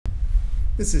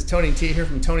This is Tony T here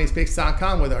from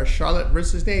Tony'sPicks.com with our Charlotte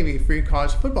versus Navy free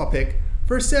college football pick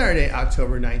for Saturday,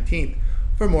 October 19th.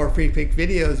 For more free pick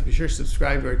videos, be sure to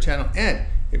subscribe to our channel. And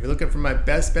if you're looking for my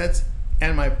best bets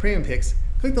and my premium picks,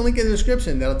 click the link in the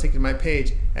description. That'll take you to my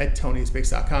page at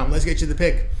Tony'sPicks.com. Let's get you the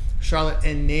pick. Charlotte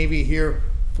and Navy here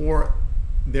for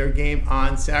their game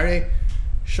on Saturday.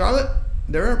 Charlotte,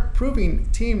 they're an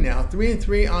improving team now.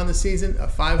 3-3 on the season, a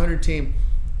 500 team.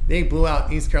 They blew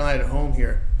out East Carolina at home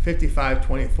here,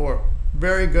 55-24.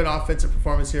 Very good offensive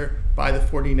performance here by the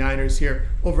 49ers here.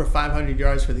 Over 500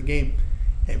 yards for the game.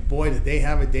 And boy, did they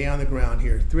have a day on the ground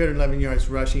here. 311 yards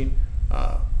rushing,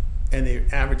 and they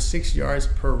averaged 6 yards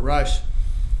per rush.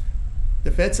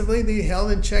 Defensively, they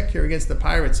held in check here against the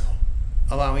Pirates,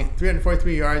 allowing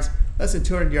 343 yards, less than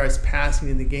 200 yards passing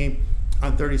in the game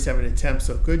on 37 attempts.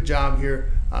 So good job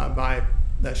here by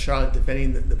Charlotte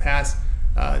defending the pass.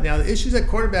 Now the issues at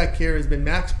quarterback here has been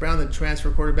Max Brown, the transfer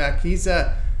quarterback. He's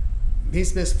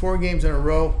missed 4 games in a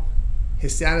row.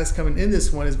 His status coming in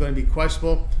this one is going to be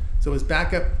questionable. So his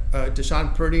backup,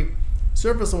 Deshaun Purdy,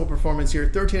 serviceable performance here,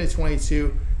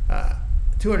 13-22,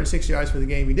 206 yards for the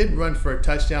game. He did run for a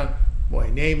touchdown. Boy,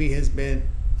 Navy has been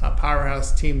a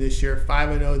powerhouse team this year,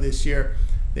 5-0 this year.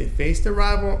 They faced a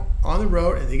rival on the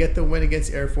road, and they get the win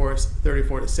against Air Force,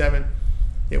 34-7.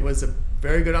 It was a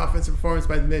very good offensive performance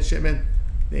by the midshipmen.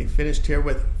 They finished here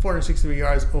with 463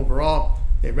 yards overall.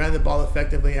 They ran the ball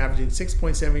effectively, averaging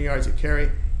 6.7 yards a carry.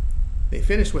 They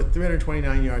finished with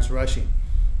 329 yards rushing.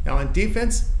 Now on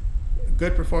defense,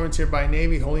 good performance here by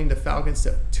Navy, holding the Falcons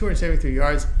to 273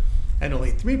 yards and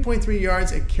only 3.3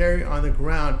 yards a carry on the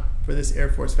ground for this Air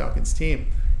Force Falcons team.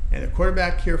 And the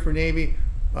quarterback here for Navy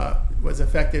was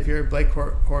effective here. Blake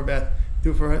Horvath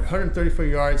threw for 134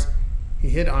 yards. He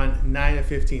hit on 9 of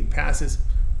 15 passes.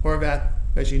 Horvath,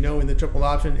 as you know, in the triple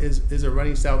option, is a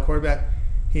running style quarterback.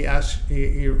 He had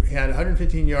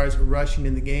 115 yards rushing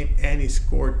in the game, and he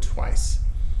scored twice.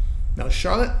 Now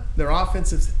Charlotte, their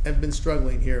offenses have been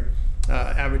struggling here,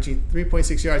 averaging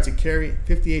 3.6 yards a carry,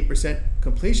 58%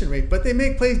 completion rate, but they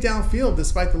make plays downfield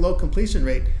despite the low completion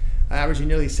rate, averaging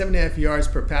nearly 7.5 yards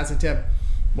per pass attempt.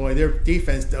 Boy, their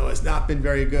defense, though, has not been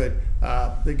very good.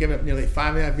 They're giving up nearly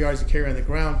 5.5 yards a carry on the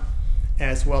ground,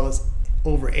 as well as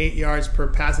over 8 yards per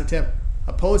pass attempt.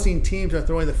 Opposing teams are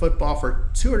throwing the football for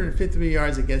 253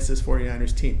 yards against this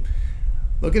 49ers team.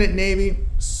 Looking at Navy,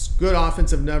 good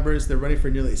offensive numbers. They're running for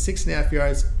nearly 6.5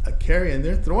 yards a carry, and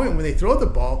they're throwing, when they throw the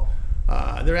ball,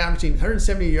 they're averaging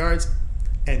 170 yards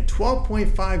and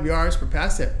 12.5 yards per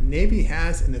pass attempt. Navy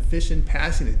has an efficient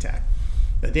passing attack.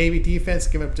 The Navy defense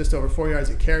giving up just over 4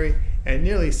 yards a carry and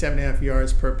nearly 7.5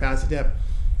 yards per pass attempt.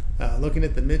 Looking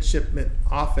at the midshipman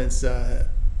offense,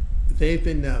 they've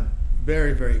been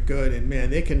very, very good, and man,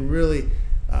 they can really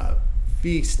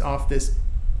feast off this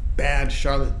bad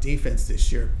Charlotte defense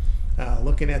this year.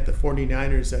 Looking at the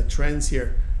 49ers trends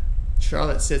here,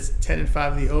 Charlotte sits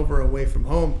 10-5 the over away from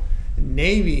home.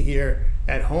 Navy here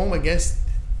at home against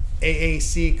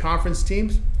AAC conference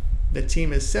teams, the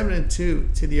team is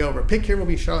 7-2 to the over. Pick here will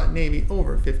be Charlotte Navy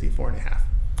over 54.5.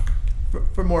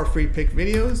 For more free pick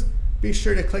videos, be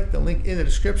sure to click the link in the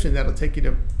description. That'll take you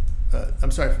to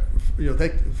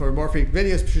for more free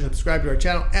videos, be sure to subscribe to our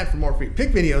channel. And for more free pick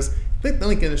videos, click the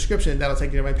link in the description. That'll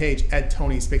take you to my page at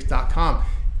Tony'sPicks.com.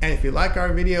 And if you like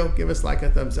our video, give us a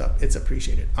thumbs up. It's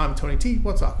appreciated. I'm Tony T.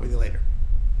 We'll talk with you later.